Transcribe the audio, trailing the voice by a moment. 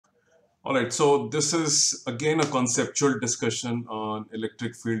All right, so this is again a conceptual discussion on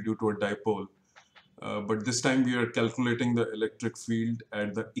electric field due to a dipole. But this time we are calculating the electric field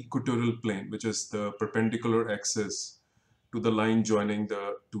at the equatorial plane, which is the perpendicular axis to the line joining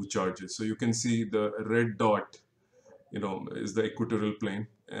the two charges. So you can see the red dot, is the equatorial plane.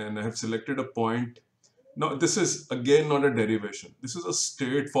 And I have selected a point. Now, this is again not a derivation. This is a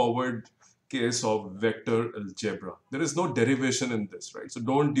straightforward case of vector algebra. There is no derivation in this, right? So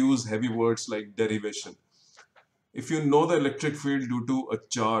don't use heavy words like derivation. If you know the electric field due to a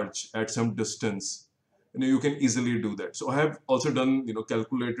charge at some distance, you can easily do that. So I have also done,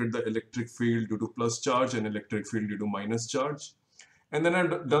 calculated the electric field due to plus charge and electric field due to minus charge. And then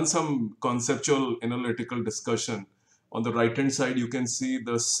I've done some conceptual analytical discussion. On the right hand side, you can see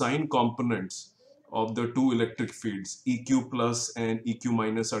the sign components of the two electric fields. EQ plus and EQ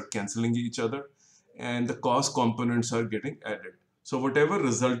minus are cancelling each other, and the cos components are getting added. So whatever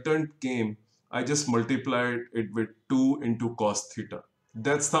resultant came, I just multiplied it with 2 into cos theta.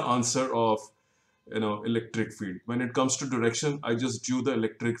 That's the answer of electric field. When it comes to direction, I just drew the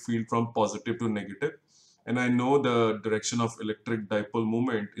electric field from positive to negative, and I know the direction of electric dipole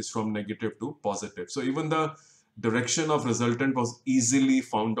moment is from negative to positive. So even the direction of resultant was easily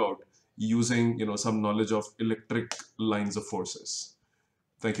found out using some knowledge of electric lines of forces.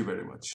 Thank you very much.